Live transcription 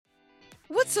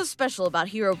What's so special about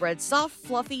Hero Bread's soft,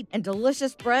 fluffy, and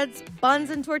delicious breads, buns,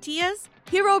 and tortillas?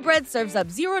 Hero Bread serves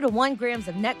up 0 to 1 grams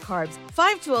of net carbs,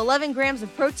 5 to 11 grams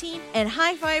of protein, and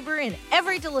high fiber in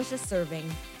every delicious serving.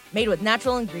 Made with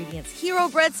natural ingredients, Hero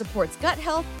Bread supports gut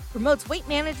health, promotes weight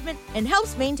management, and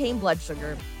helps maintain blood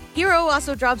sugar. Hero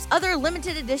also drops other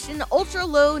limited edition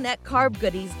ultra-low net carb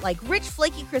goodies like rich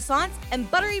flaky croissants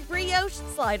and buttery brioche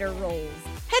slider rolls.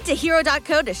 Head to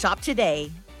hero.co to shop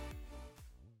today.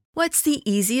 What's the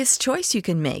easiest choice you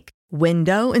can make?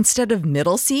 Window instead of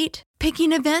middle seat?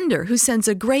 Picking a vendor who sends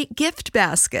a great gift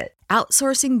basket?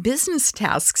 Outsourcing business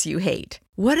tasks you hate?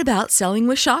 What about selling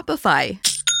with Shopify?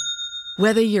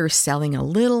 Whether you're selling a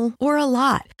little or a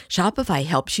lot, Shopify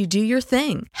helps you do your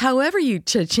thing, however you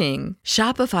cha-ching.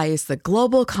 Shopify is the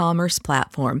global commerce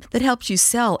platform that helps you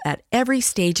sell at every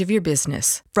stage of your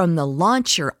business. From the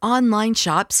launch your online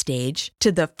shop stage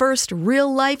to the first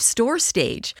real-life store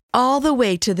stage, all the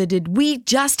way to the did we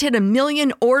just hit a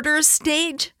million orders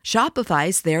stage.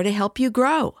 Shopify's there to help you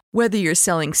grow. Whether you're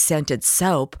selling scented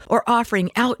soap or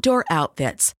offering outdoor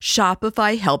outfits,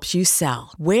 Shopify helps you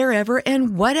sell. Wherever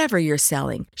and whatever you're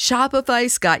selling,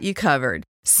 Shopify's got you covered.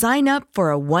 Sign up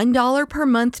for a $1 per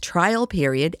month trial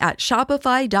period at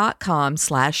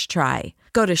shopify.com/try.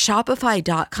 Go to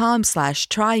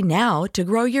shopify.com/try now to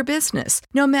grow your business,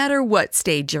 no matter what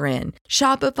stage you're in.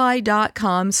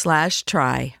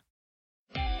 Shopify.com/try.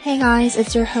 Hey guys,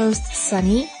 it's your host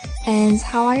Sunny, and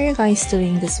how are you guys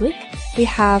doing this week? We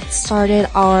have started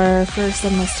our first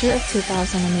semester of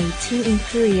 2018 in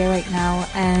Korea right now,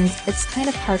 and it's kind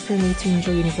of hard for me to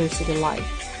enjoy university life.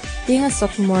 Being a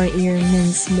sophomore year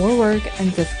means more work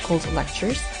and difficult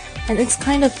lectures, and it's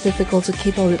kind of difficult to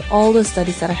keep up with all the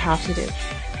studies that I have to do.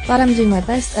 But I'm doing my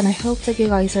best, and I hope that you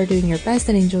guys are doing your best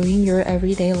and enjoying your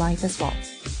everyday life as well.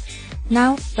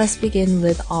 Now, let's begin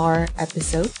with our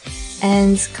episode.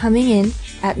 And coming in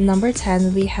at number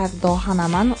 10, we have 너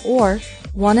하나만 or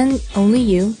One and Only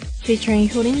You featuring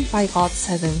Hyolyn by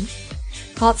GOT7.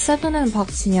 GOT7 and Park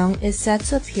Jin-young is set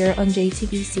to appear on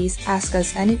JTBC's Ask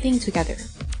Us Anything together.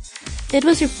 It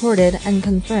was reported and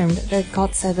confirmed that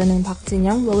GOT7 and Park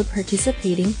Jin-young will be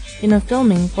participating in a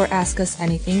filming for Ask Us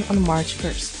Anything on March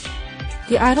 1st.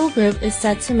 The idol group is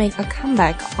set to make a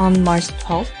comeback on March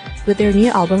 12th with their new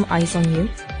album Eyes on You,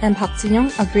 and Park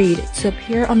Jin-young agreed to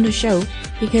appear on the show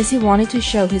because he wanted to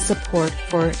show his support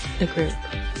for the group.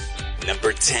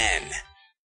 Number 10.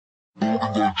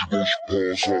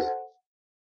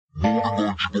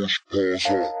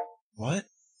 What?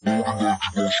 I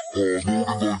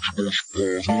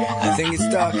think it's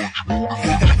stuck.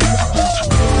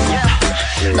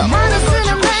 너만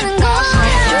있으면 되는 거야.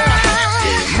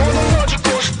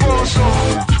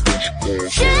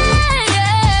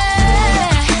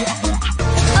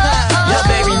 Yeah,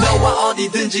 baby, 너와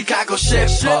어디든지 가고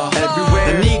싶어.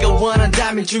 Everywhere. 네가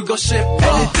원한다면 주고 싶어.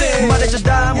 Anything. 말해줘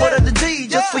다 뭐라든지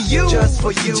just for you. Just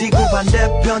for you. 지구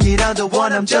반대편이라도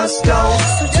원함 just go.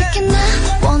 솔직히 나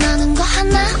원하는 거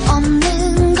하나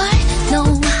없는 걸.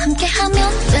 너와 함께하면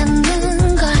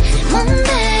되는 걸.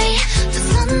 Monday to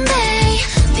Sunday.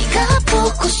 네가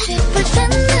보고 싶을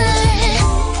때는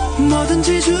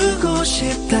뭐든지 주고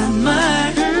싶단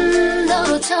말.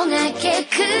 너로 정할게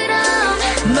그럼.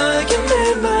 너에게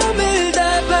내 맘을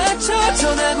다 바쳐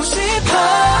전하고 싶어.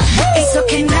 It's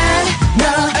okay 난 너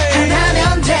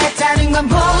하나면 돼. 다른 건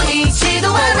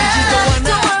보이지도 않아.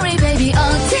 Don't worry baby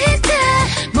어디든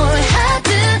뭘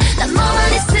하든 난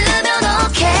너만 있으면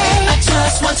okay. I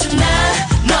just want you now.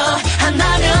 너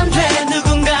하나면 돼.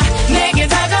 누군가 내게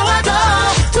다가와도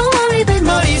Don't worry baby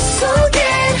머릿속에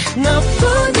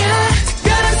너뿐이야.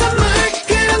 특별한 선물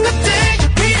그런 것들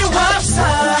필요 없어.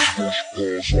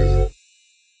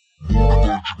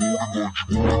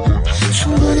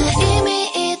 충분해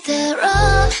이미 이대로.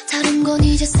 다른 건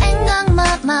이제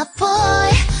생각만 my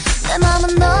boy. 내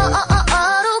맘은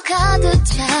너로 가득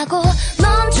차고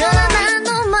넘쳐나 난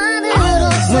너만으로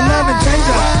넌 나면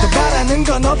danger. 더 바라는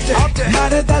건 없대.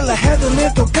 말해달라 해도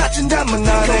내 똑같은 답만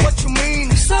안 해.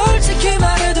 솔직히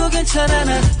말해도 괜찮아.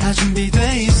 난 다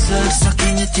준비돼 있어. So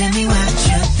can you tell me what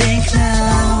you think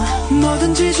now?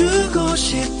 뭐든지 주고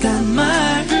싶단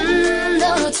말.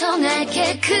 너로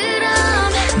정할게 그럼.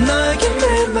 너에게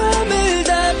내 맘을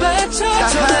다 바쳐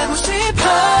전하고 싶어.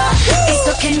 It's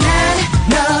okay 난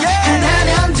너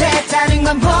하나면 돼. 다른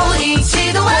건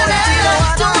보이지도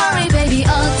않아. Don't worry baby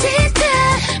어디든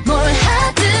뭘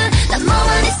하든 난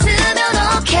너만 있으면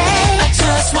okay. I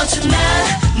just want you now.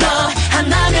 너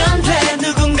하나면 돼.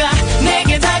 누군가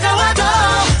내게 다가와도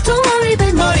Don't worry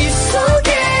baby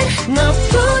머릿속에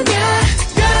너뿐이야.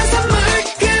 특별한 선물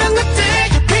그런 것들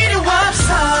필요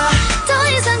없어. 더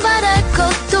이상 바랄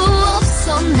것도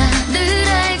없어. 나를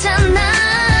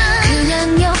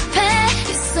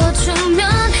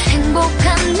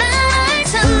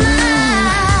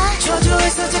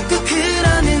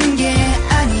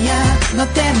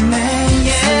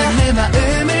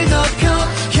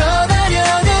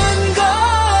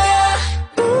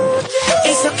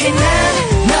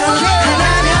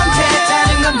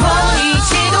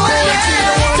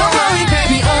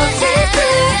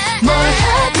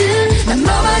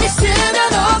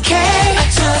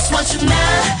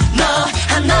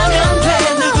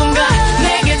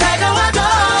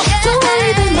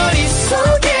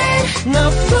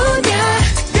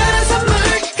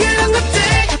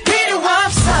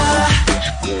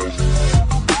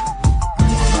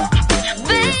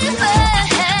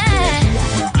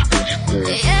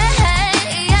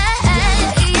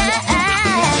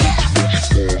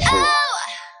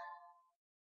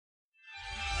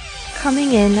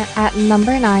Coming in at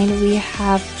number 9, we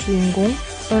have 주인공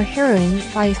or Heroine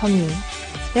by Seonmi.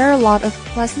 There are a lot of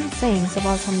pleasant things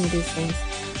about Seonmi these days.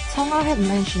 Songha had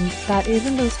mentioned that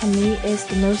even though Seonmi is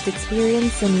the most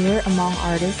experienced senior among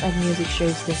artists at music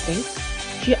shows these days,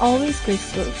 she always goes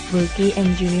for rookie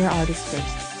and junior artists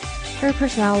first. Her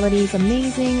personality is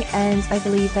amazing, and I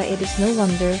believe that it is no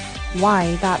wonder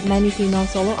why that many female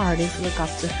solo artists look up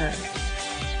to her.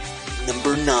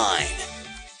 Number 9.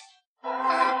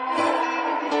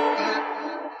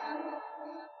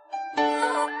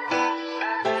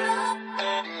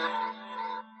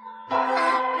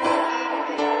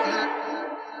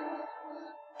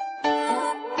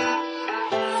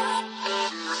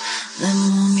 내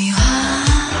몸이 화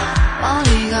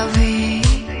머리가 위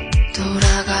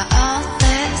돌아가 어때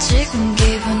지금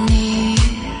기분이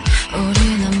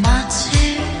우리는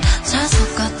마치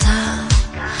자석 같아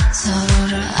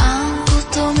서로를 안고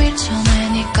또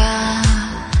밀쳐내니까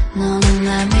너는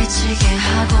날 미치게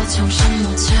하고 정신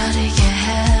못 차리게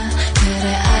해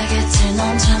그래 알겠지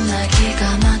넌 참 날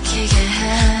기가 막히게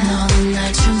해 너는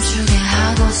날 춤추게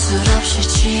하고 술 없이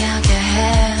취하게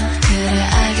해 그래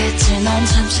알겠지 넌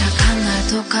참 착한 날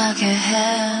독하게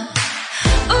해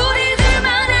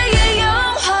우리들만의 이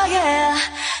영화에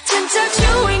진짜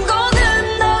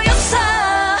주인공은 너였어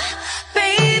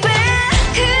baby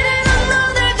그래 넌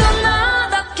오늘도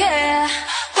너답게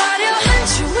화려한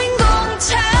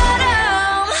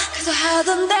주인공처럼 그저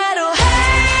하던 대로 해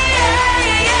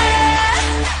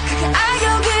그게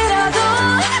악역이라도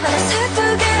나를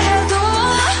슬프게 해도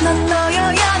넌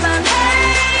너여야만 해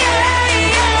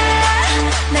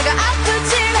내가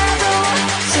아플지라도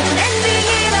슬픈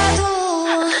엔딩이라도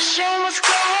The show must go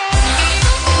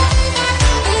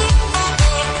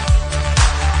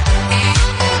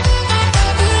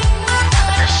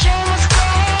The show must go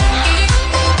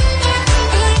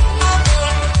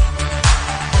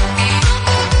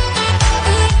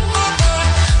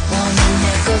너는 내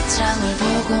끝장을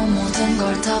보고 모든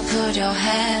걸 덮으려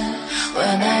해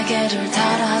왜 날개를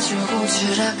달아주고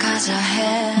추락하자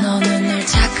해 너는 늘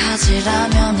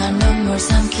착하지라며 날 눈물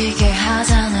삼키게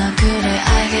하잖아 그래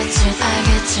알겠지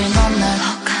넌 날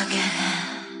혹하게 해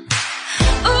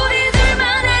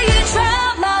우리들만의 이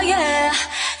드라마에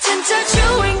진짜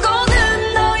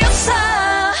주인공은 너였어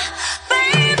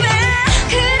baby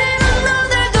그래 넌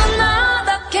오늘도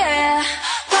너답게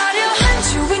화려한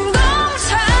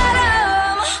주인공처럼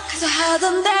그저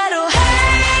하던 대로 해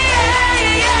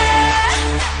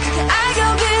그게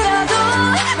악역이라도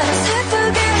나를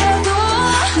슬프게 해도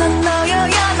넌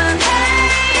너여야만 해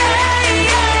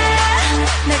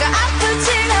내가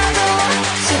아플지라도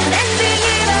슬픈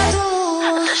엔딩이라도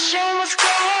The show must go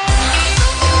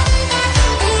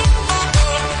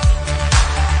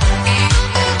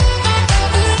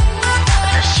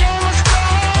The show must go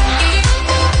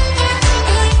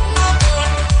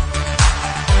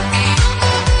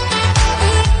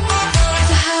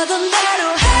그저 하던 대로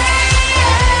해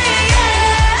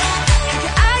그게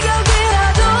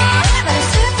악역이라도 나를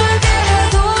슬프게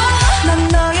해도 넌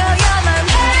너여야만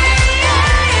해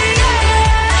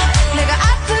내가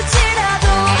아플지라도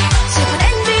슬픈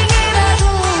엔딩이라도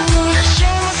The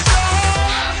show must go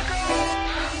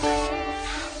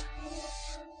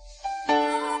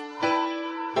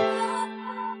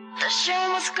The show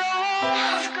must go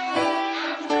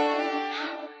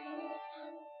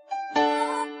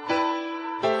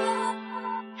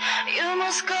You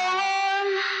must go on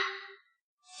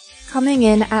Coming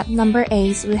in at number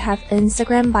 8, we have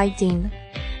Instagram by Dean.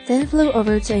 Dean flew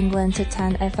over to England to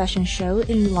attend a fashion show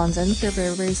in London for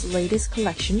Burberry's latest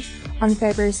collection on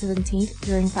February 17th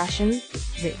during Fashion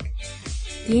Week.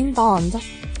 Dean donned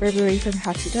Burberry from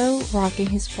head to toe, rocking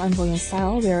his flamboyant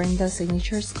style wearing the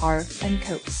signature scarf and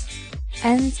coats.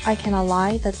 And I cannot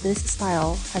lie that this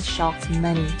style had shocked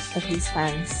many of his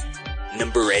fans.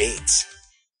 Number 8.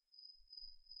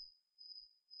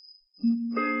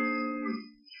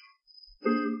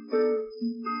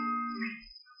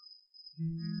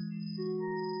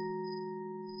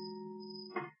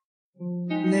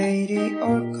 내일이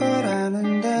올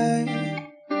거라는데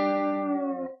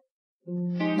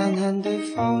난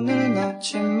핸드폰을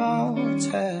놓지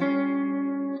못해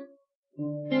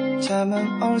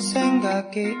잠은 올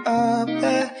생각이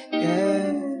없대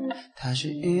yeah. 다시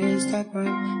인스타그램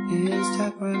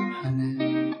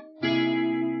하네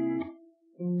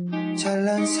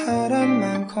잘난 사람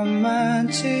많고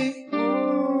많지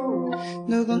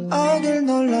누군 어딜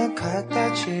놀러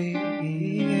갔다지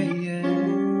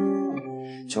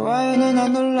좋아요는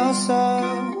안 눌렀어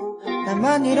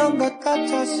나만 이런 것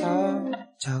같아서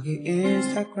저기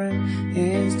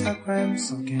인스타그램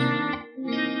속에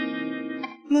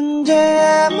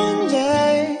문제야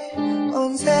문제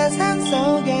온 세상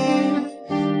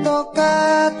속에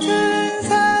똑같은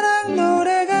사랑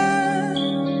노래가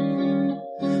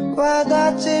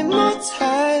와닿지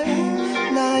못할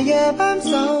나의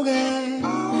맘속에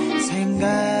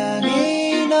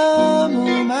생각이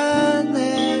너무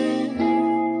많네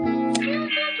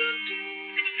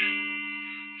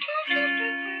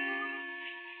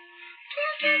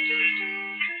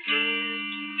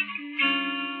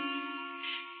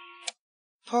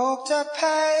복잡해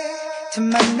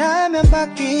틈만 나면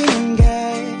바뀌는 게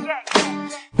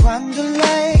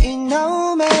관둘래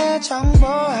이놈의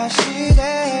정보화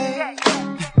시대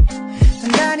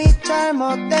단단히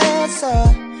잘못됐어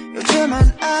요즘은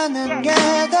아는 게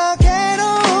더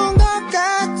괴로운 것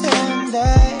같은데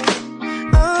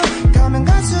가면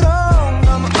갈수록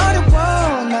너무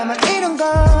어려워 나만 이런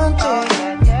건지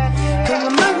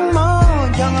그것만큼 뭐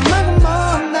영화만큼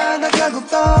뭐 나도 결국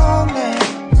떠네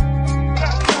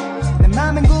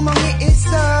맘엔 구멍이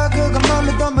있어 그것만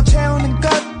믿어 못 채우는 것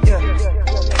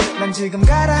난 지금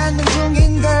가라앉는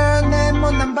중인 걸 내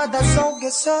못난 바다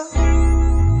속에서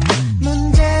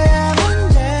문제야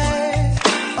문제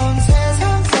온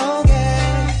세상 속에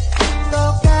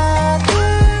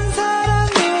똑같은 사랑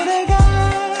노래가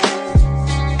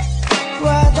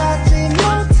와닿지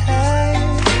못해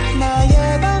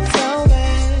나의 맘속에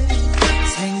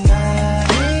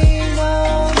생각이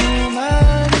너무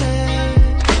많네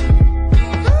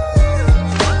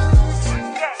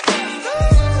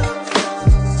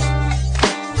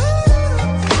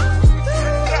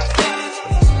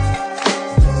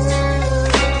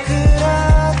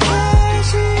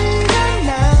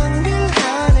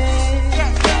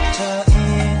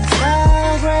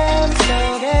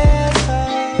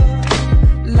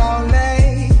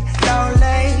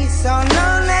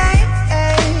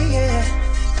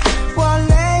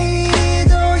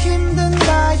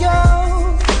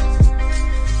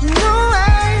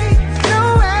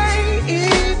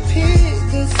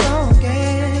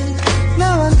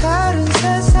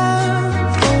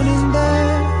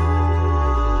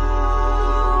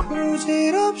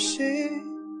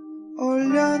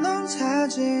올려놓은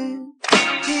사진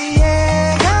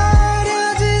뒤에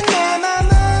가려진 내 맘을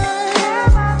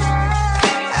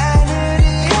하늘이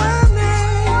없네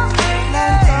난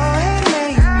또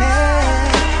헤매이네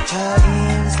저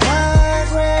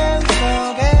인스타그램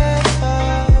속에서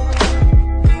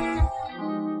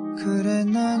그래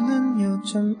너는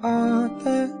요즘 어때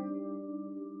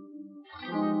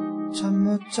잠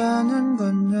못 자는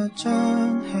건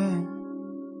여전해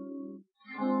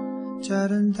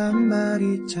자른단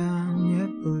말이 참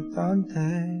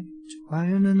예쁘던데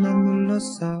좋아요는 안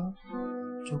눌렀어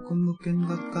조금 묶인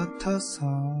것 같아서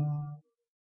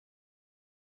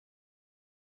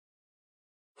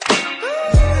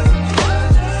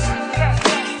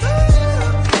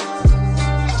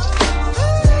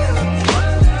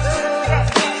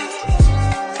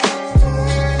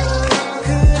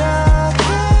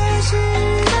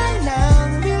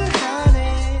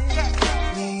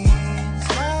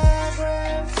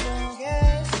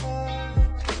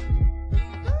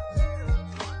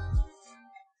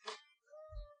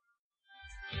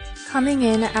Coming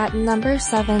in at number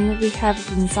 7, we have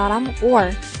Binsaram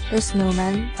or The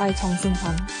Snowman by Jung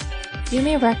Seung-hwan. You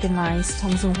may recognize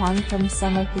Jung Seung-hwan from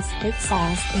some of his hit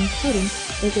songs including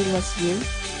If It Was You,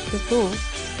 The Fool,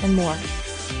 and more.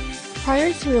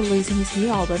 Prior to releasing his new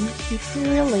album, he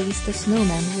pre-released The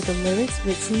Snowman with the lyrics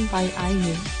written by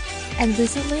IU. And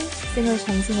recently, singer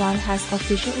Jung Seung-hwan has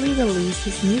officially released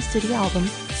his new studio album,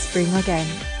 Spring Again.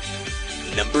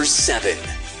 Number 7.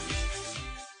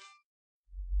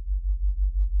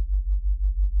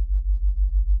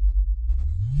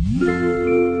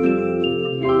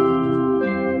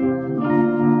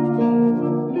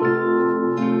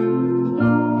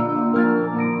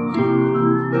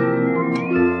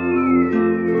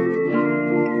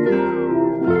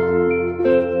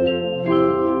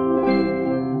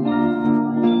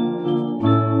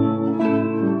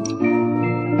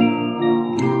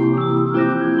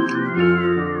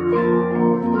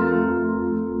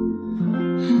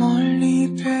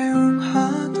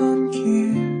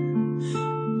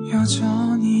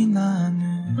 여전히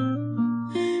나는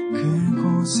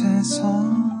그곳에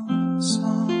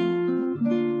서서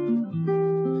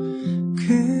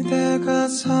그대가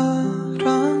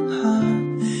사랑한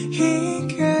이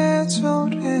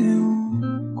계절의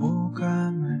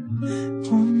오고감을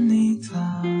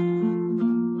봅니다.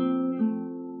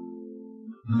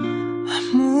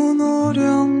 아무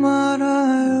노력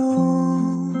말아요.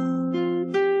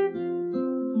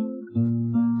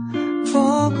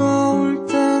 버거울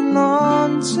땐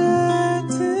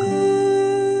언제든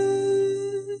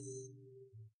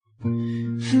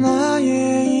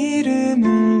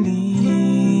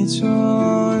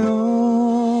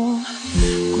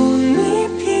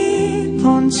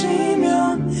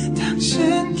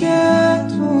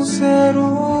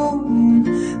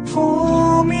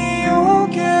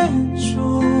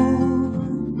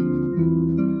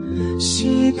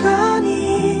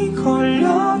시간이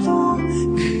걸려도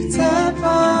그대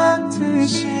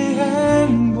반드시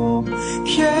행복해지세요.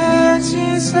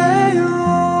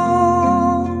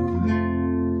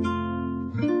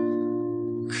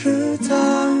 그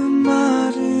다음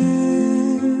말은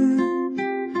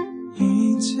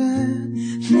이제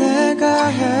내가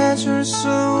해줄 수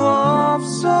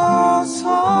없어서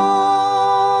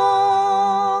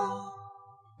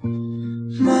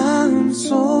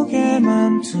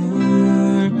마음속에만 둘게요.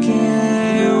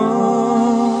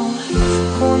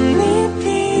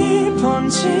 꽃잎이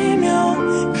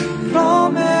번지면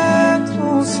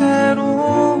그럼에도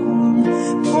새로운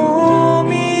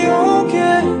봄이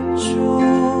오겠죠.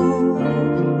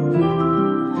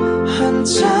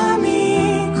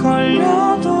 한참이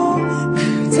걸려도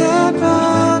그대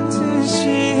반드시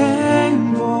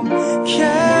행복해지세요.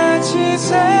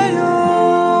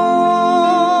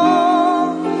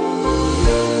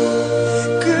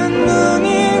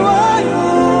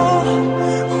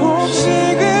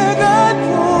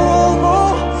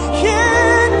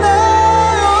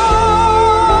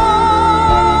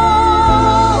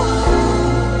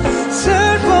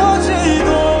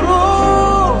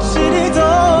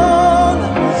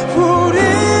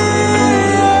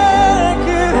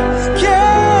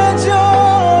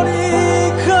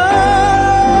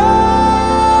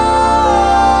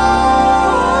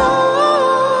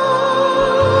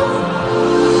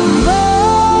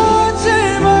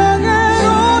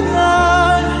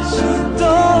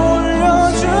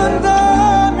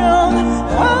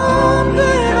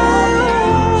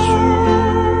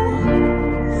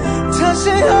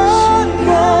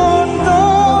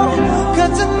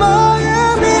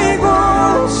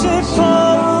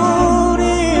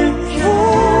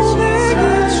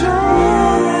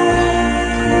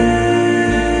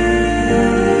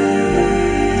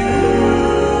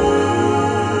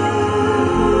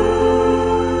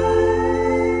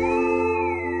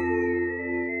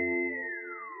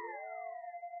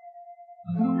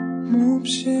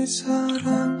 몹시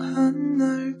사랑한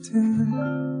날들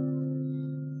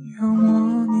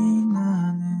영원히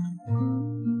나는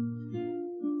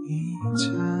이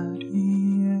자리에서.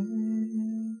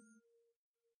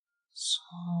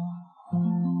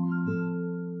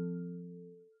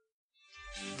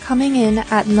 Coming in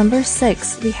at number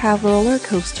 6, we have Roller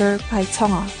Coaster by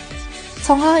Tongha.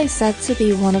 Tongha is said to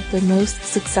be one of the most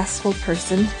successful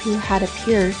person who had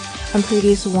appeared on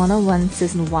Pretty's 101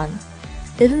 Season 1.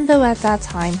 Even though at that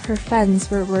time her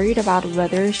fans were worried about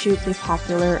whether she would be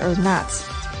popular or not.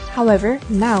 However,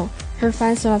 now, her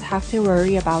fans do not have to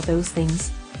worry about those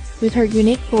things. With her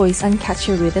unique voice and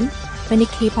catchy rhythm, many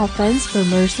K-pop fans were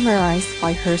mesmerized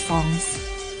by her songs.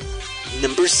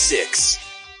 Number 6.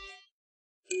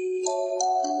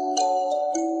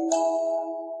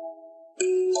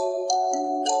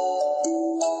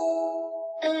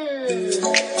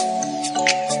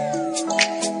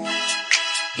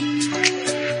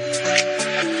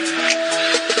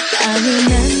 I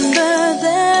remember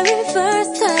very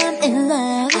first time in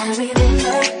love. I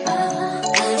remember.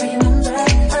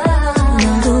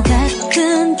 너도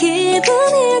같은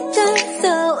기분일까?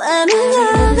 So I'm in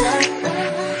love.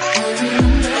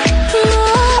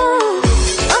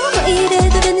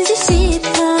 이래도 되는지 싶어.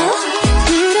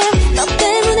 그래, 너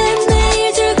때문에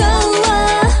매일 즐거워.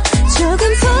 조금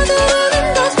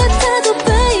서두르는 것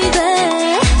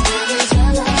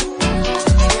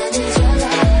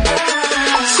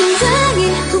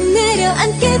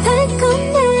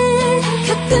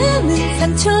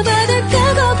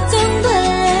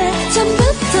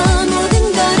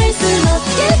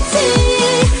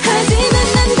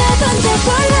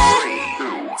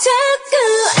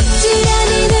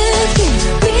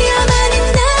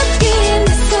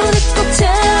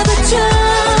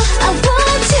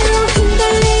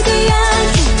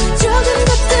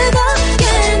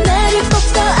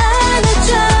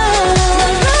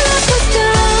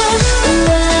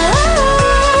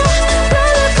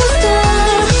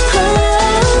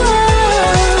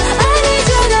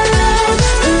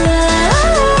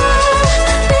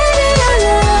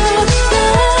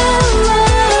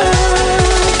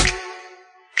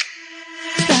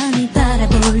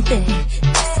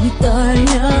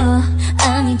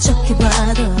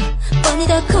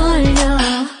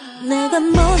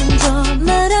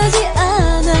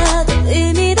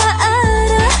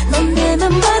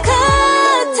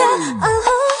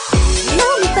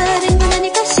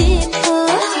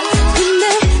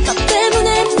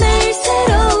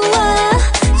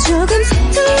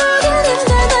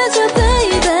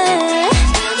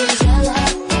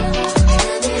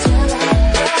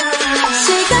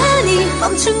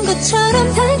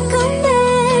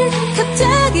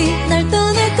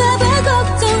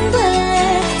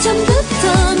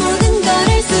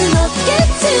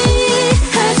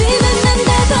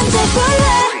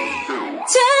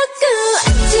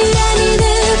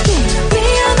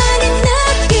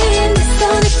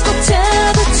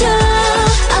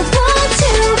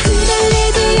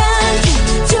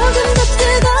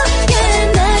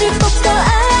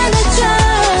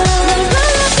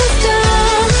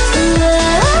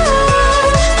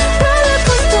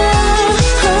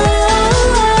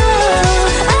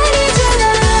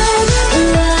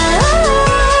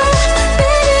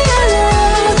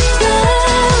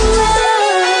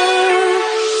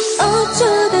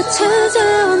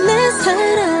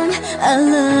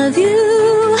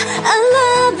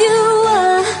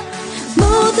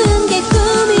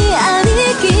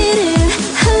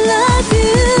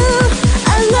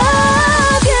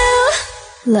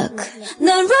Look.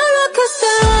 넌 롤러코스터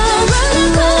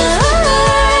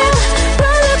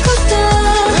롤러코스터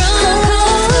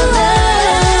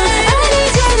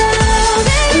아니잖아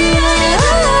Baby I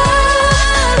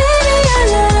love Baby I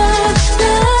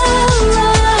love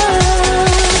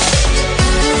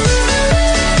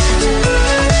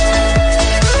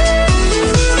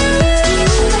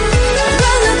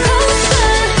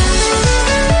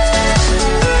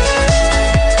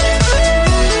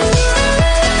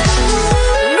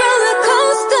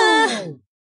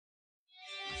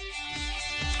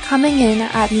Coming in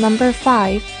at number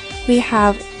 5, we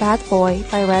have Bad Boy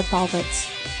by Red Velvet.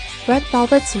 Red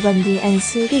Velvet's Wendy and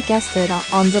Sugi guested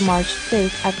on the March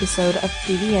 5th episode of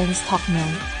BBN's Talk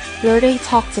Known, where they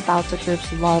talked about the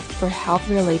group's love for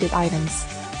health-related items.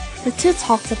 The two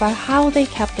talked about how they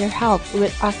kept their health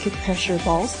with acupressure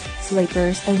balls,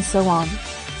 sleepers, and so on.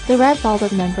 The Red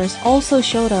Velvet members also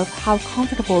showed off how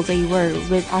comfortable they were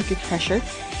with acupressure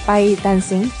by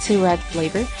dancing to Red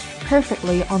Flavor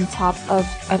perfectly on top of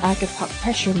an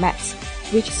acupressure mat,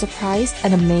 which surprised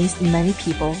and amazed many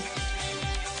people.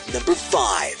 Number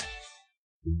 5.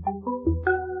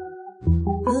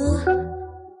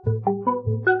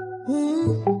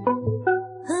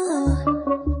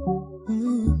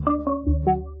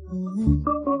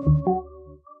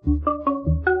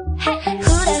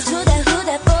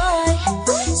 후다 boy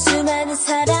수많은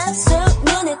사람 속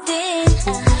눈에 띈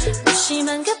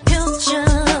무심한 그 표정 I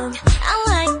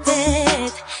like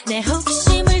that 내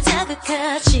호기심을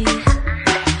자극하지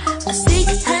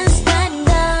어색한 스타일인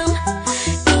넌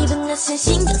입은 낯선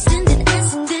신경 쓴 듯 안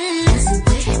쓴 듯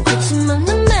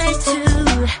거침없는 말투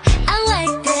I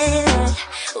like that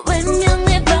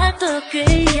외면해 봐도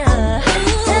끌려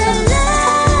달라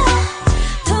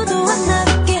도도한 나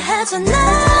웃게 하잖아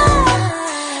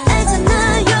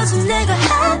알잖아 요즘 내가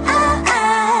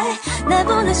나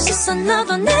보는 시선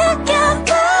너도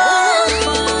느껴봐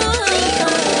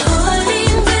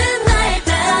홀린 듯 날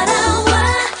따라와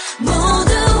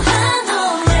모두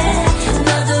환호해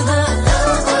너도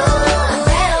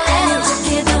아닌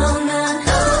척해도 넌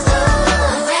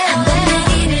한번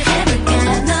얘기를 해볼까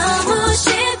너무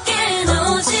쉽게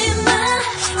놓지마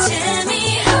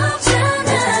재미없잖아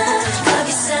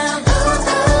거기서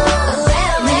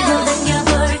밀고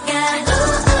당겨볼까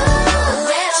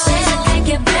시작할게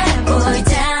bad boy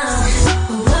down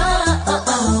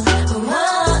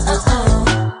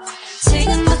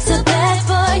지금부터 bad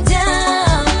boy down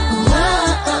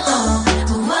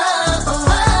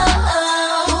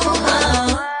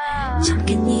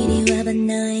잠깐 이리 와봐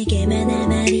너에게만 할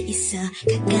말이 있어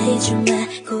가까이 좀와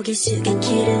고개 숙여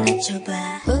귀를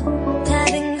맞춰봐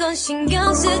다른 건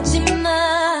신경 쓰지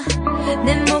마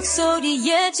내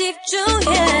목소리에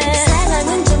집중해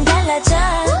상황은 좀 달라져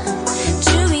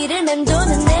주위를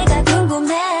맴도는 내가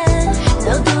궁금해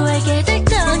너도 알게 될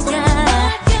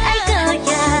거야 알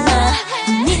거야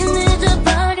이미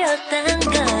늦어버렸단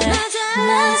걸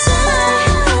맞아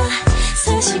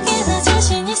솔직히 나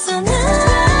자신 있어 나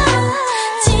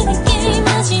지는 게임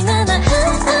하진 않아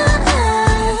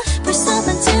벌써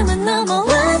반쯤은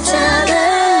넘어왔잖아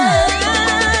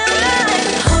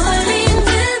홀린 듯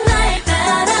날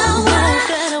따라와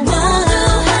모두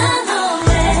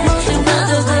환호해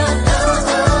너도 아닌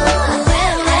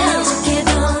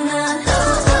척해도 넌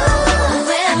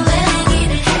한번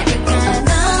얘기를 해볼까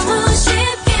너무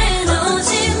쉽게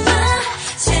놓지마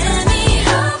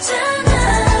재미없잖아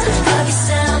거기서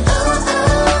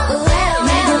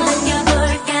밀고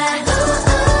당겨볼까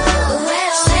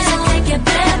시작할게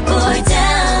bad boy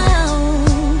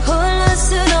down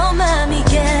혼란스러운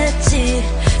맘이겠지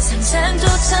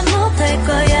상상조차 못할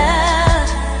거야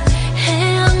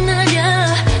헤어나려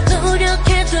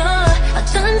노력해도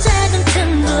어떤 작은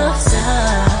틈도 없어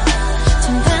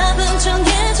정답은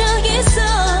정해져 있어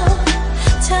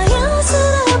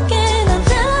자연스럽게 난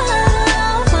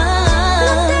따라와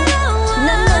난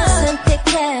널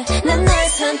선택해 난 널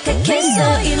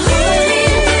선택했어 이미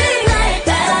날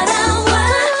따라와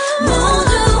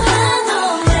모두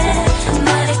환호해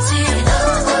말했지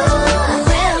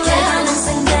가능성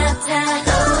같아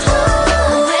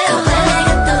내가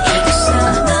또 이겼어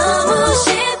너무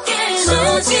쉽게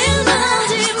놓지마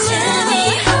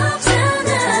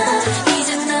재미없잖아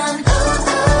이제 넌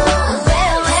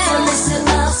벗어날 수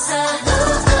없어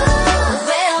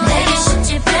내게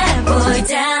쉽지 bad boy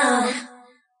down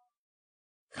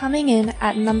Coming in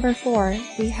at number 4,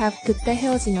 we have 그때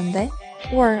헤어지는데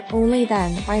or Only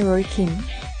Then by Rory Kim.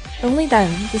 Only Then,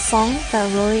 the song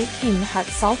that Rory Kim had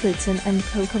self-written and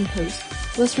co-composed,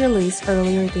 was released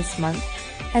earlier this month,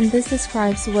 and this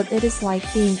describes what it is like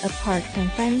being apart from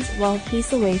friends while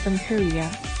he's away from Korea.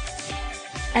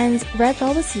 And Red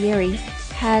Velvet's Yeri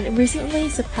had recently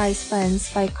surprised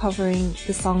fans by covering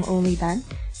the song Only Then,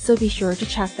 so be sure to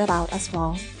check that out as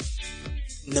well.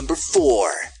 Number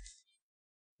 4.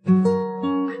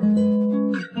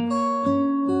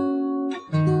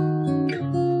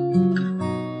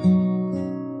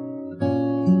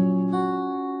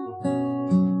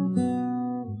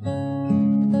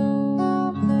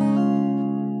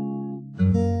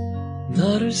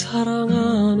 나를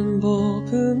사랑하는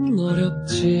법은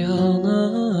어렵지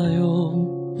않아요.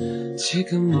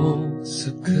 지금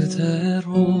모습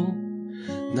그대로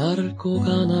나를 꼭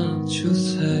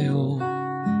안아주세요.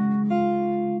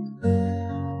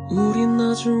 우린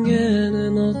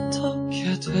나중에는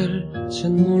어떻게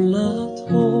될진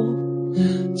몰라도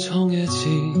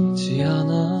정해지지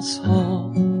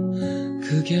않아서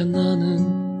그게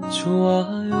나는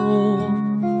좋아요.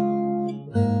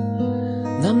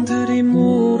 남들이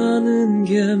뭐라는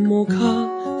게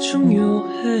뭐가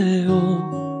중요해요.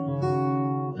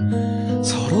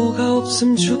 서로가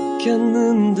없음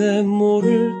죽겠는데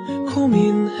뭐를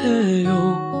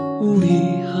고민해요.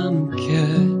 우리 함께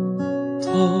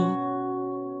더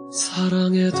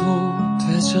사랑해도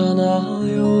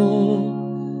되잖아요.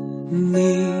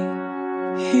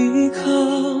 네가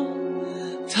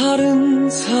다른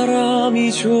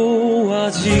사람이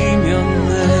좋아지면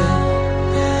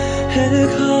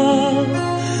해가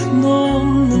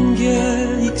넘는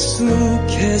게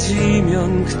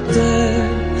익숙해지면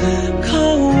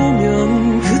그때가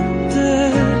오면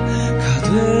그때가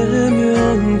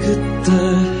되면 그때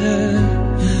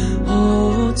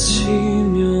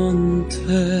헤어지면 돼.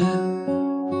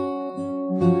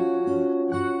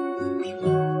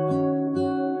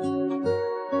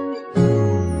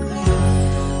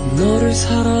 너를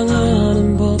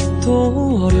사랑하는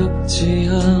법도 어렵지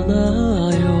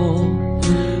않아요.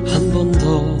 한 번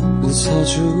더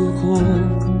웃어주고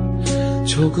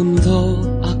조금 더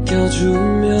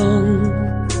아껴주면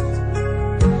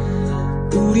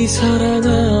우리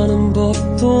사랑하는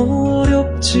법도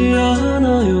어렵지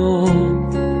않아요.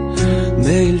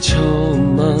 매일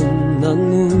처음 만난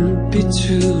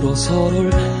눈빛으로 서로를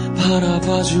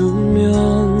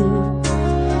바라봐주면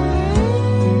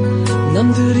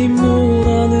남들이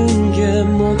뭐라는 게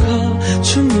뭐가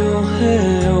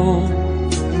중요해요.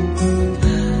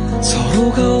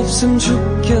 서로가 없음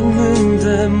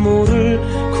죽겠는데 뭐를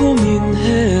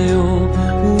고민해요.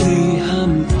 우리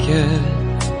함께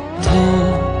더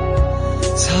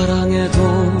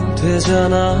사랑해도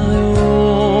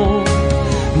되잖아요.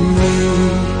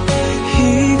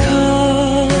 네가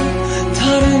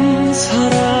다른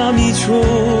사람이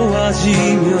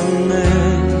좋아지면 내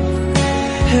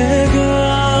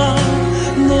해가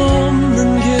넘는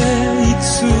게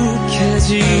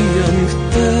익숙해지면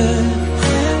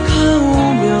그때가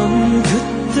오면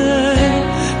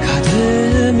그때가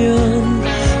되면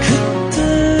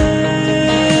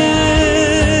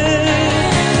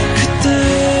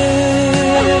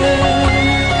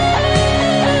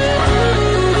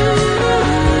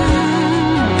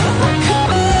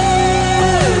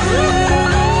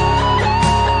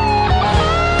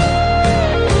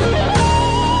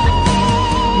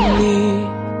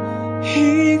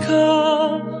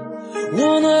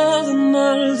원하든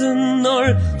말든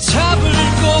널 잡을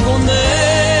거고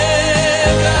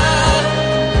내가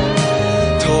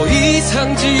더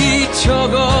이상 지쳐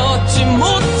걷지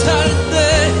못할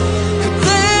때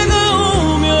그때가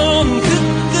오면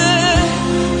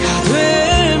그때가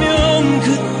되면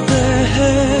그때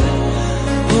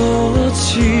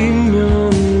헤어지면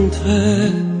돼.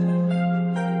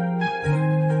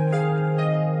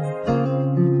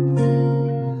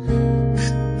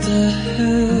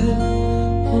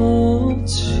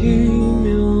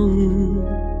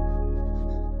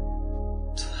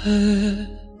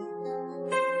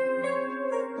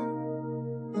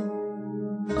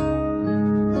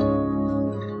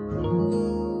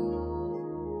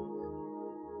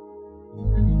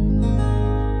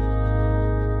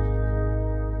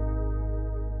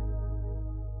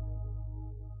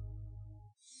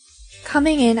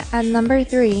 Coming in at number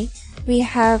 3, we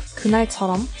have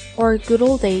그날처럼 or Good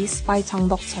Old Days by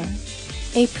장덕철.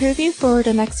 A preview for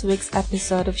the next week's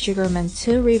episode of Sugarman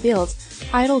 2 reveals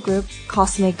idol group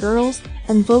Cosmic Girls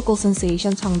and vocal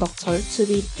sensation 장덕철 to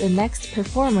be the next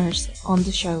performers on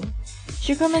the show.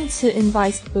 Sugarman 2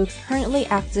 invites both currently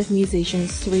active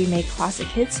musicians to remake classic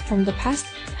hits from the past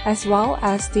as well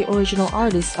as the original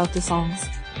artists of the songs.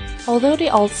 Although the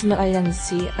ultimate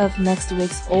identity of next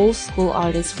week's old-school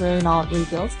artists were not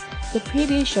revealed, the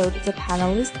preview showed the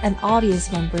panelists and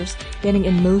audience members getting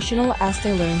emotional as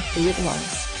they learned who it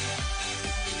was.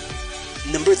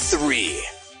 Number 3.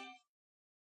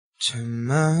 참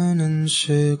많은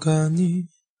시간이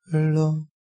흘러가고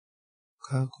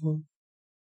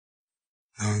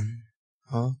넌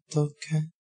어떻게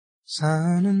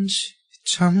사는지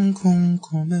참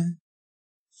궁금해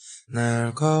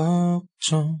날 걱정하는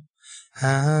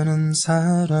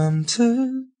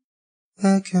사람들에겐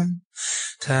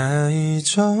다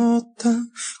잊었다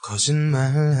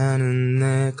거짓말하는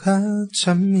내가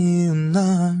참 미운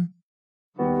날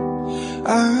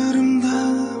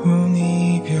아름다운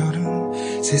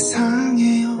이별은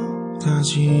세상에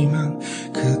없다지만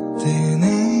그때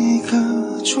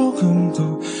내가 조금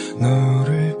더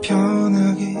너를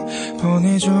편하게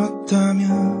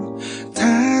보내줬다면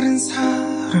다른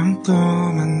사람 또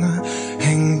만나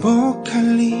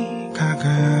행복할 리가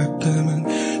가끔은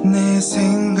내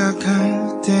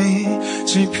생각할 때의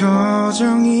질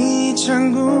표정이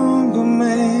참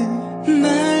궁금해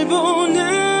날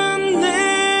보는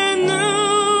내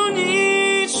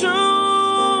눈이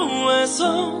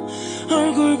좋아서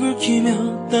얼굴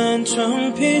붉히며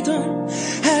딴청 피던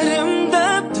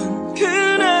아름답던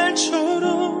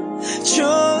그날처럼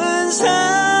좋은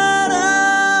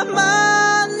사람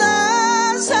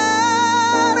만나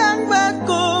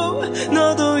사랑받고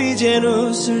너도 이젠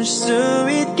웃을 수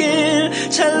있길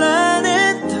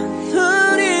찬란했던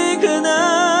우리 그날처럼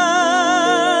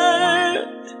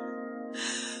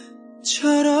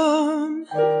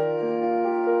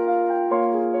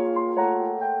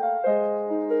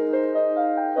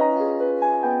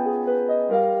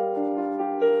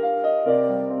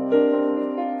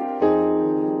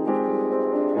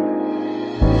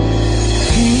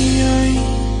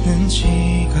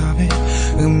지갑에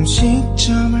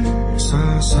음식점을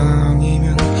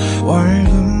서성이면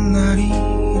월급날이라며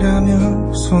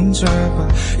손잡아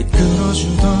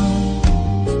이끌어주던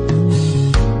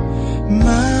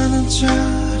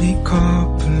만원짜리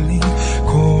커플링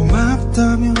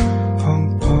고맙다며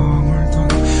펑펑 울던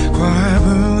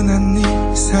과분한 네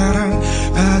사랑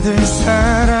받을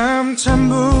사람 참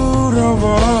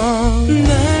부러워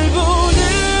날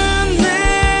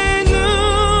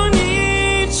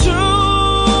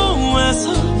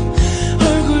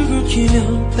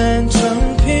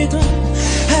딴청 피던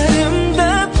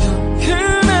아름답던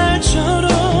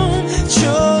그날처럼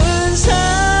좋은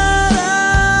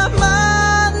사람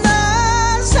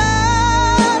만나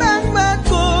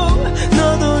사랑받고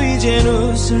너도 이젠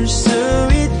웃을 수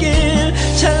있길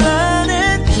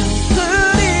찬란했던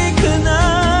우리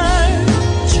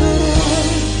그날처럼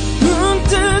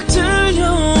문득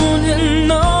들려오는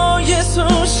너의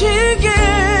소식에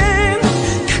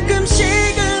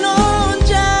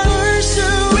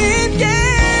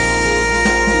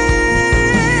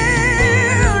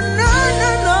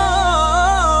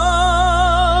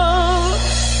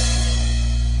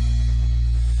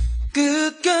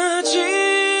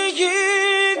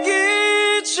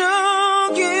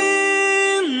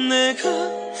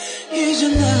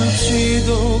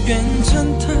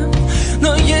괜찮다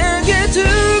너에게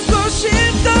듣고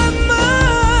싶단 말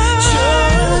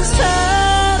좋은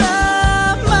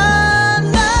사람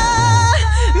만나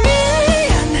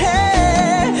미안해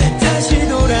다시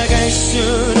돌아갈 순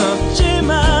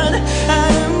없지만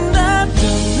아름답던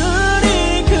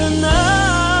우리 그날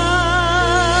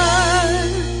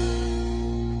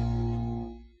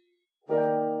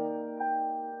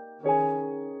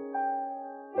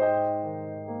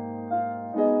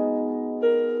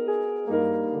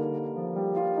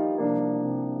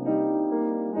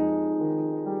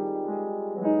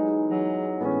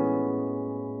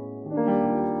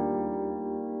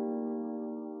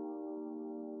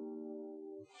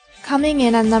Coming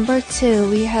in at number 2,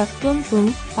 we have Boom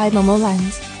Boom by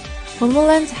Momoland.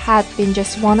 Momoland had been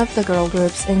just one of the girl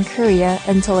groups in Korea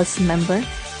until its member,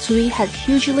 Sui, had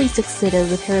hugely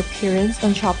succeeded with her appearance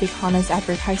on Tropicana's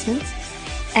advertisements,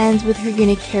 and with her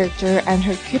unique character and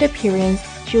her cute appearance,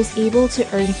 she was able to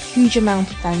earn huge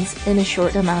amount of fans in a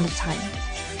short amount of time.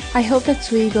 I hope that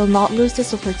Sui will not lose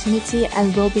this opportunity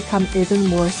and will become even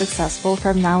more successful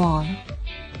from now on.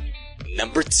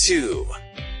 Number 2.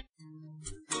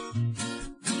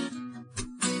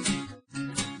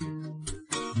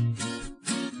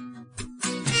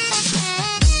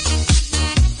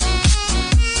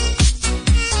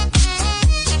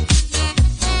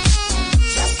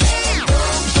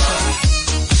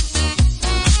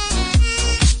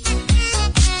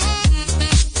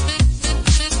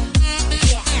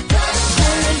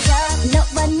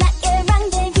 너와 나의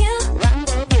rendezvous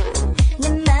내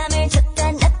맘을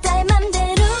줬다 놨다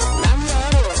맘대로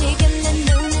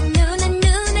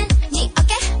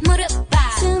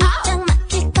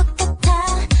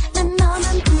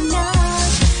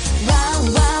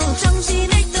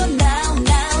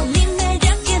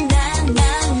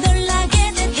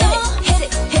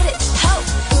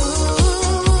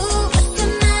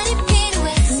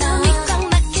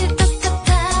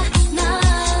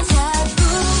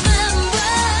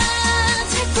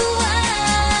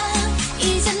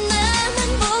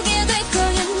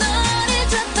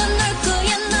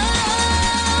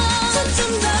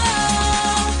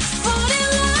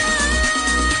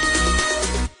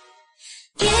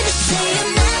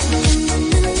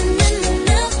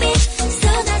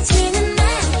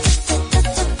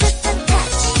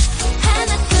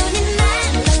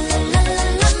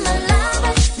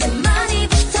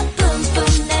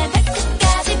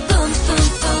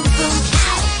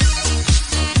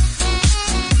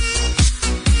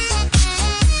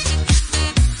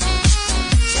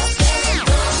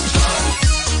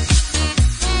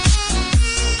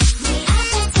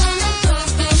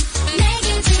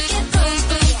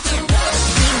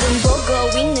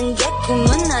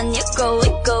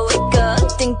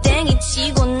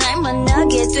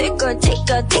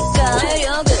티끌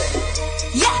매력을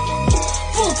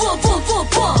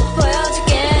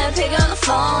보여줄게 pick up the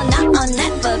phone now or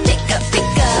never pick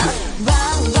up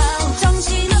round round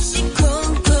정신없이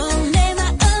쿵쿵 내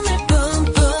마음을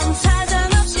뿜뿜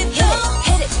사정없이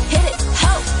hit it ho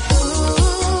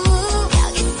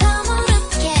여기서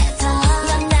무릎께서 넌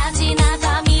낮이나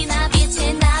밤이나 빛이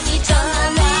나기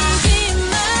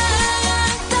전이지만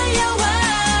달려와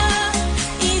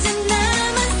이제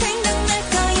나만 생각날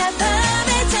거야 밤에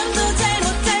잠도 잘 못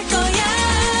잘 거야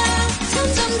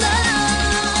점점 더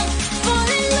fall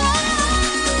in love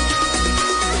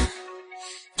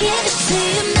give it to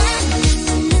you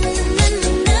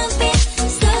눈빛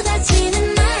쏟아지는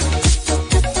날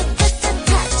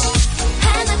touch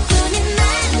하나뿐인 날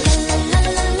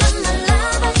my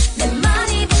lover 내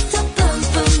머리부터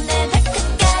뿜뿜 내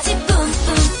발끝까지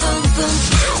뿜뿜뿜뿜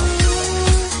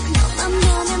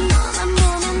너만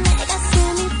보면 내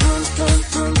가슴이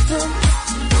뿜뿜뿜뿜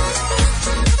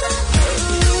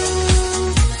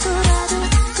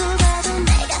꿀어도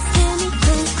내 가슴이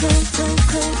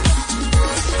쿵쿵쿵쿵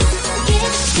give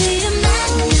it to you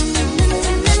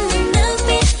눈빛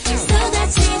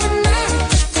쏟아지는 날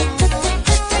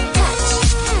touch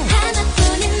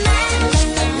하나뿐인 날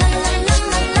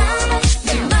my lover 내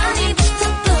머리부터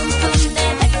뿜뿜 내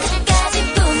발끝까지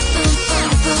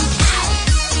뿜뿜뿜뿜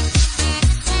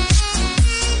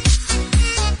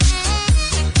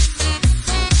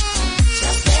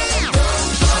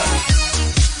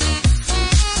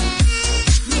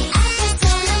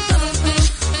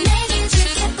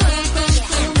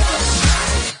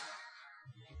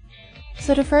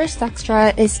So the first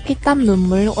extra is 피땀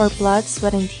눈물 or Blood,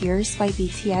 Sweat and Tears by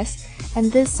BTS,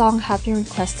 and this song have been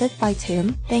requested by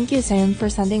Tim. Thank you Tim for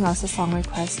sending us a song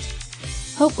request.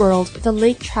 Hope World, the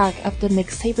lead track of the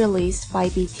mixtape released by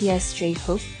BTS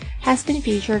J-Hope, has been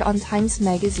featured on Times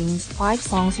Magazine's 5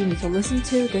 songs you need to listen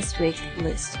to this week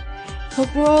list.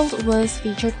 Hope World was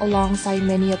featured alongside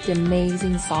many of the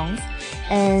amazing songs,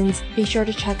 and be sure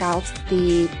to check out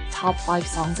the top 5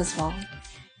 songs as well.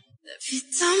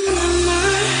 피땀 눈물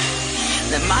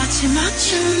내 마지막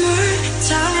춤을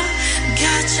다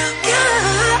가져가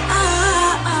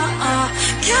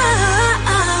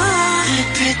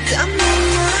내 피땀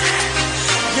눈물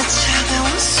내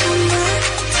차가운 숨을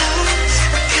다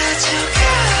가져가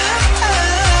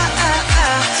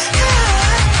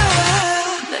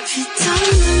내 피땀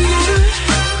눈물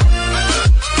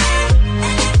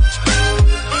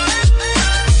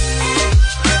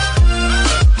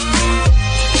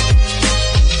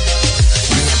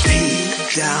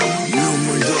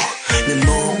눈물도 내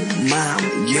몸,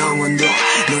 마음, 영혼도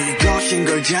너의 것인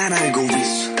걸 잘 알고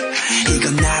있어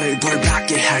이건 나를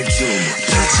벌받게 할 줄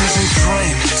Bitches and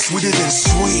cream, sweeter than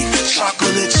sweet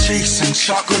Chocolate cheeks and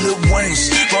chocolate wings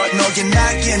But 너의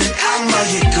날개는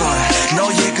악마의 걸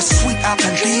너의 그 sweet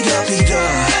앞엔 비려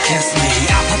Kiss me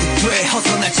아파도 돼 어서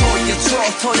날 조여줘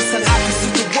더 이상 아플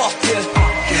수도 없게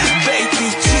Baby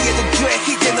취해도 돼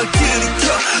이제 널 들이켜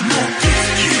너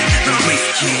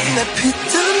risky 내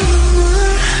피땀 눈물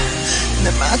내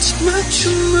마지막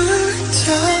춤을 다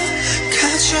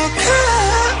가져가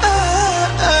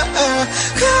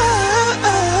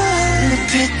내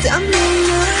피땀 눈물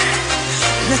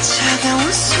내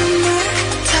차가운 숨을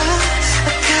다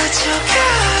가져가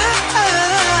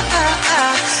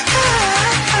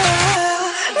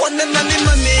원해 money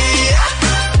money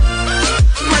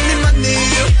money money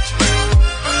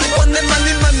원해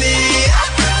money money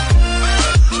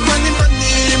money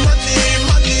money money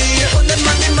money 원해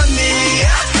money money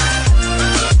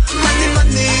money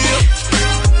money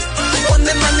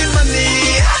원해 money money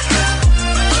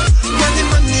money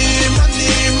money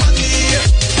money money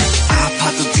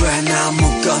아파도 돼 나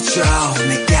묶어줘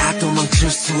내가 도망칠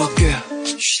수 없게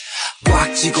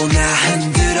꽉 쥐고 나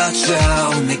흔들어줘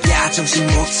내가 정신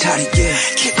못 차리게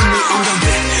Keep me on the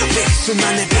beat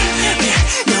수만의 빛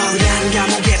너란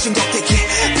감옥에 중독되게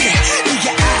네가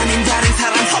아닌 다른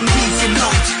사람 선비지 넌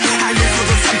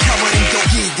알면서도 삼켜버린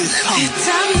독이들 피땀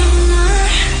눈물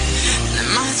내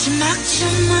마지막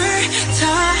춤을 다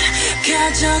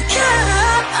가져가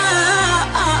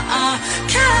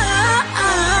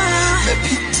내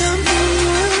피땀 눈물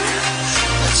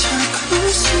내 차가운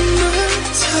숨을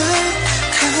다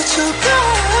가져가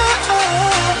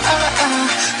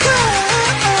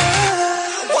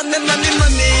원해 money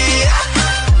money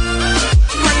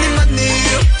money money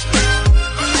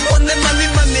원해 money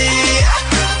money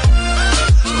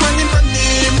money money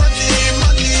money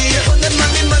money 원해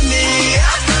money money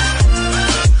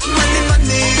money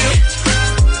money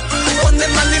원해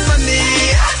money money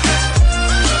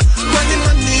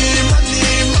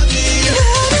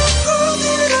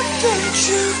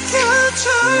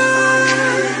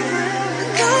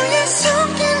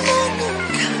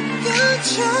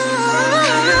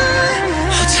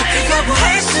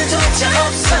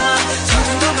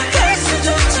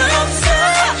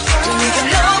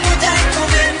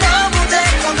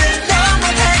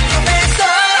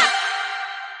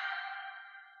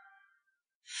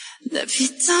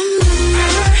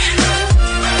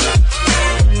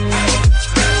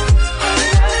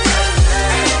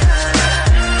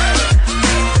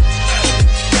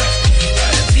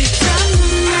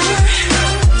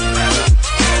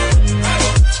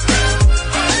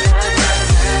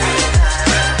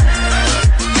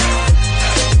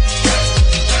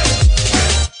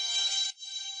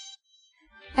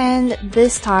And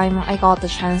this time, I got the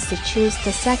chance to choose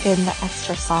the second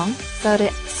extra song. So the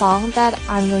song that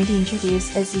I'm going to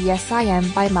introduce is Yes I Am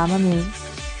by Mamamoo.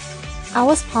 I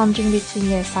was pondering between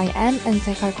Yes I Am and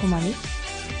Dekalkomani,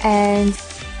 and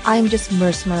I'm just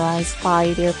mesmerized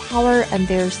by their power and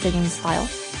their singing style.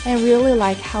 I really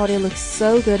like how they look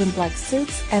so good in black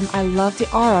suits, and I love the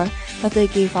aura that they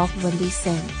give off when they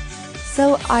sing.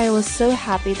 So I was so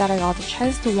happy that I got the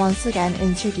chance to once again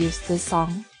introduce this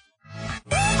song.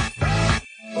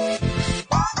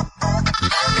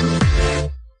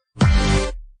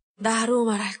 나로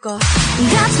말할 것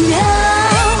같으면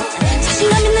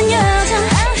자신감 있는 여자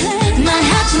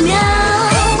말하자면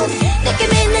내게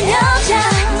믿는 여자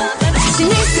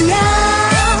자신 있으면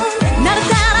나를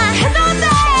따라 해도 돼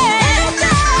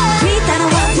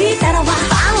뒤따라와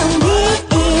follow me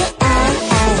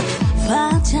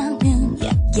화장은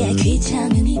얇게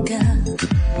귀찮으니까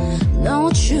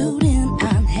노출은 안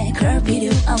해 그럴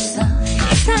필요 없어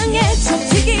이상해 좀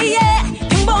특이해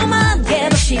평범한 게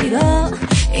더 싫어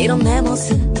이런 내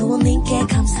모습 부모님께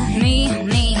감사해 Me,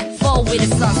 fall with the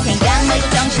sun 생각 말고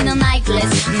정신은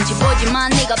nightgless 눈치 보지만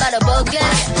네가 바로 보게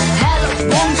Hello,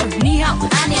 bonjour, 니하오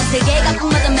아니야 세계가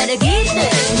꿈마다 매력이 있대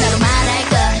나로 말할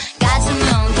것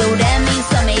같으면 도레미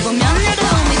썸에 입으면 내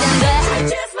도움이 된대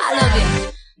I love you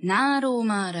나로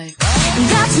말할 것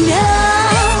같으면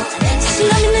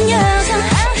자신감 있는 여자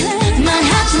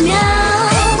말하자면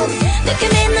내게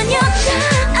믿는 여자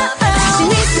자신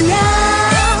있으면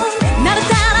나를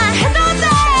따라 해도 돼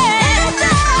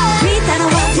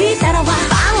뒤따라와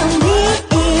follow me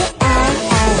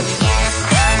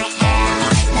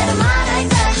나를 말할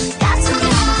것 같으면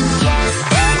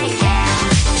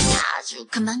아주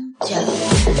그만져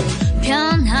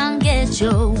편한 게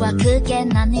좋아 그게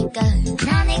나니까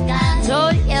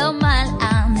돌려 말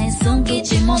안 해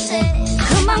숨기지 못해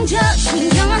그망져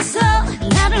신경 안 써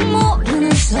나를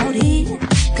모르는 소리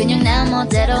그냥 내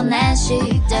멋대로 내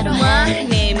식대로 해 My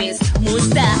name is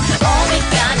Musta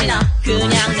어디까지나 그냥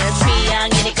내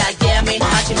취향이니까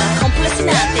예민하지만 컴플렉스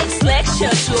nothing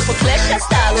selection super clash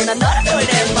스타일로 난 너를 돌려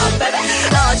my baby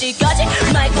어디까지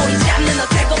말꼬리 잡는 너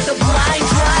태국도 blind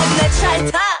drive 내 차에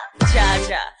타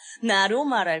자자 나로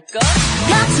말할 것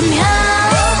같으면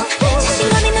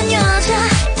자신감 있는 여자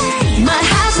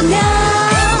말하자면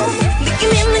느낌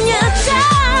있는 여자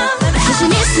자신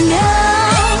있으면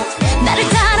나를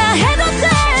따라 해도 돼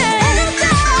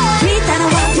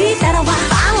뒤따라와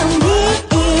follow me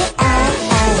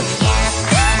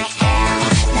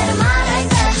나를 말할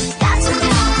것 같으면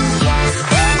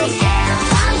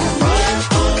follow me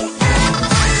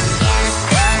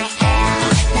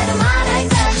나를 말할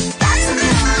것 같으면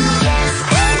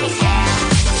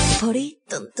볼이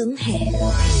뚠뚠해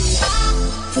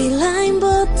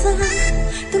V라인보다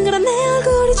동그란 내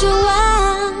얼굴이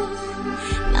좋아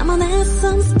나만의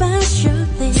some special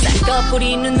thing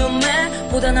싹꺼뿌리는 눈매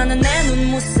보다 나는 내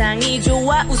눈무쌍이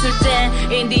좋아 웃을 때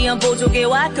인디언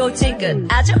보조개와 꼴찌끝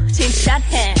아주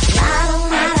칭찬해 나로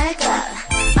말할 것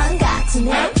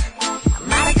같으면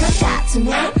말할 것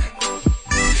같으면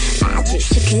아주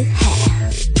시크해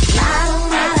나로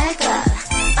말할 것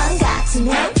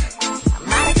같으면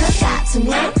말할 것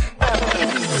같으면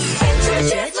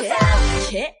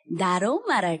나로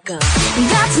말할 것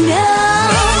같으면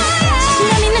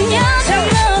자신감 있는 여자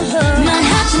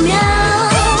말하자면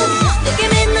내게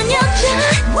믿는 여자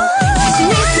자신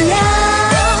있으면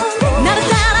나를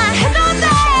따라 해도 돼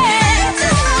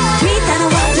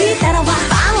뒤따라와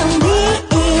follow me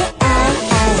나로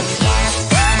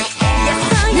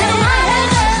말할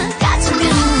것 같으면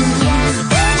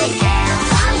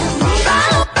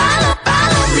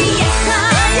follow me yes I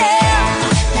am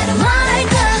나로 말할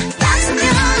것 같으면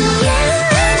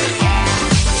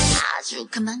아주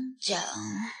그만져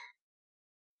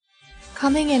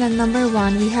Coming in at number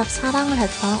 1, we have 사랑을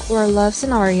했다 or Love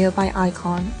Scenario by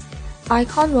iKON.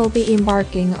 iKON will be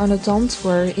embarking on a dome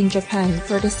tour in Japan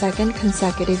for the second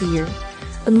consecutive year.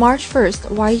 On March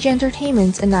 1st, YG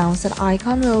Entertainment announced that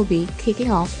iKON will be kicking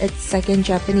off its second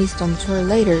Japanese dome tour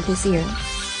later this year.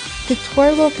 The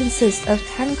tour will consist of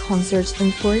 10 concerts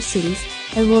in 4 cities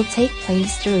and will take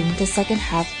place during the second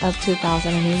half of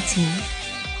 2018.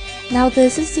 Now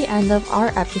this is the end of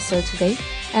our episode today,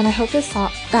 and I hope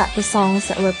that the songs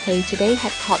that were played today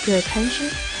had caught your attention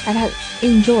and had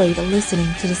enjoyed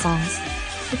listening to the songs.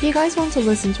 If you guys want to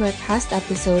listen to our past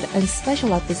episode and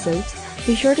special episodes,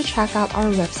 be sure to check out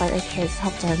our website at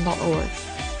kstop10.org.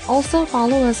 Also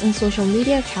follow us on social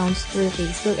media accounts through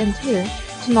Facebook and Twitter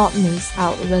to not miss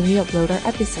out when we upload our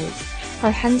episodes.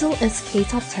 Our handle is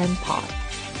KTop10Pod.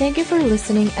 Thank you for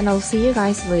listening, and I'll see you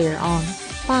guys later on.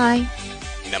 Bye!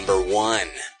 Number 1.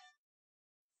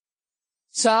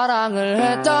 사랑을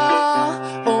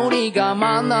했다 우리가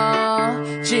만나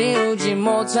지우지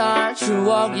못할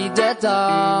추억이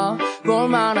됐다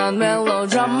볼만한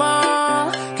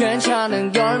멜로드라마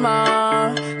괜찮은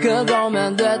결말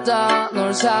그거면 됐다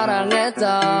널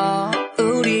사랑했다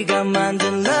우리가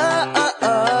만든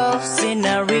love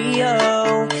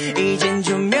scenario 이젠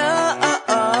조명이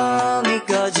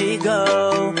꺼지고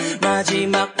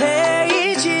마지막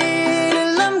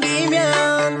페이지를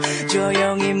넘기면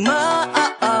조용히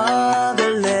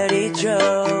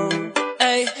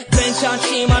에이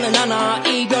괜찮지만은 않아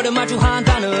이별을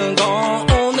마주한다는 건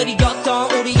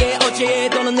오늘이었던 우리의 어제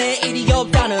또는 내일이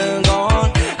없다는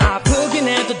건 아프긴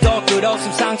해도 더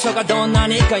끌었음 상처가 더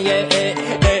나니까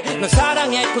널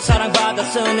사랑했고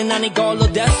사랑받았으니 난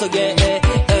이걸로 됐어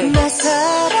나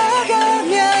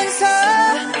살아가면서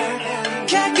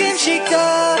가끔씩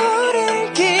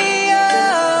떠오를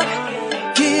기억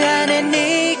그 안에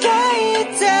네가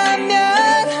있다면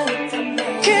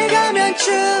그거면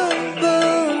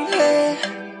충분해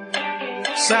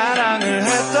사랑을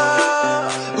했다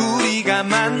우리가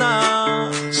만나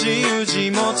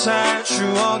지우지 못할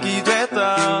추억이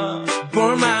됐다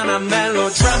볼만한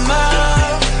멜로드라마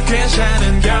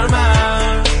괜찮은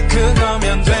결말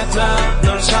그거면 됐다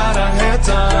널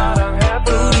사랑했다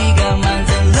우리가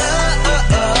만든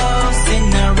love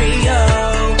scenario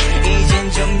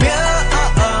이젠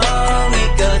조명이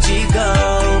꺼지고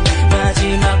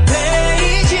마지막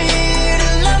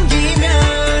페이지를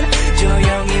넘기면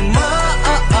조용히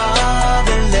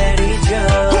내리죠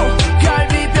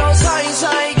갈비뼈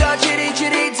사이사이가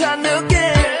지릿지릿한 느낌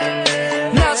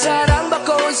나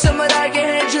사랑받고 있음을 알게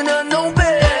해주는 눈빛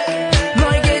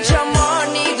너에게 참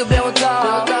많이도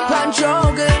배웠다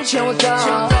반쪽은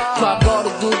채웠다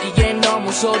과거를 두기엔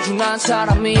너무 소중한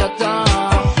사람이었다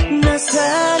나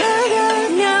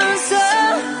살아가면서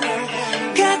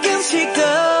가끔씩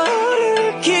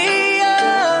떠오를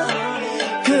기억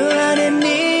그 안에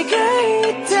네가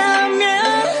있다면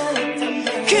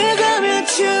그거면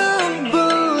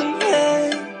충분해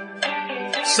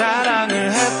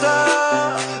사랑을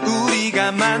했다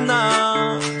우리가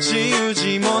만나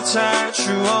지우지 못할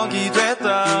추억이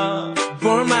됐다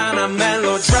볼만한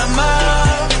멜로드라마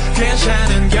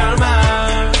괜찮은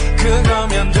결말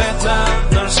그거면 됐다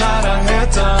널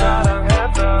사랑했다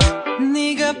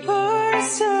네가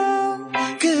벌써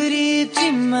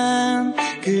그립지만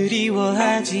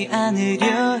그리워하지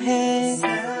않으려 해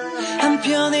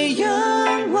한편의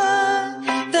영화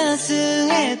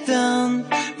따스했던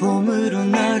봄으로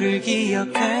너를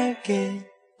기억할게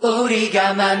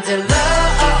우리가 만든 love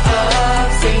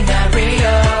scenario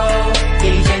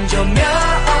이젠 조명이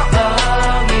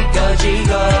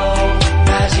꺼지고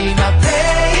마지막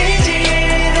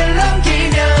페이지를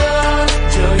넘기면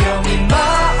조용히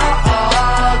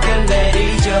먹을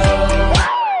내리죠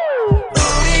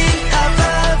우리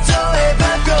아파트의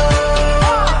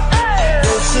balcony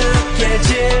우습게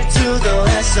질투도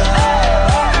했어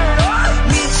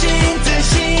미친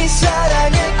듯이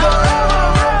사랑했고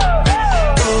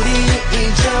우리 이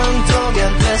정도면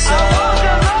됐어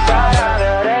사랑을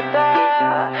했다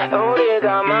우리가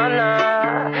만나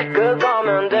그거면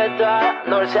됐다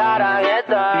널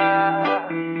사랑했다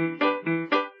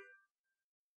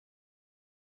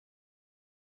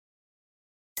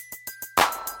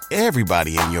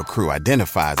Everybody in your crew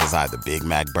identifies as either Big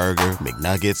Mac Burger,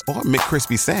 McNuggets, or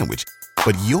McCrispy Sandwich.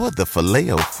 But you're the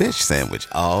Filet-O-Fish Sandwich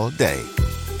all day.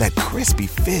 That crispy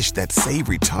fish, that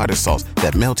savory tartar sauce,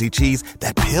 that melty cheese,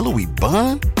 that pillowy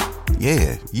bun.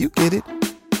 Yeah, you get it.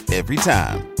 Every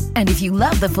time. And if you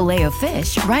love the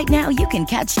Filet-O-Fish, right now you can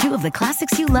catch two of the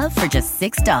classics you love for just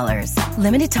 $6.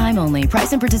 Limited time only.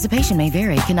 Price and participation may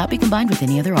vary. Cannot be combined with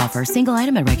any other offer. Single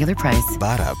item at regular price.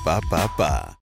 Ba-da-ba-ba-ba.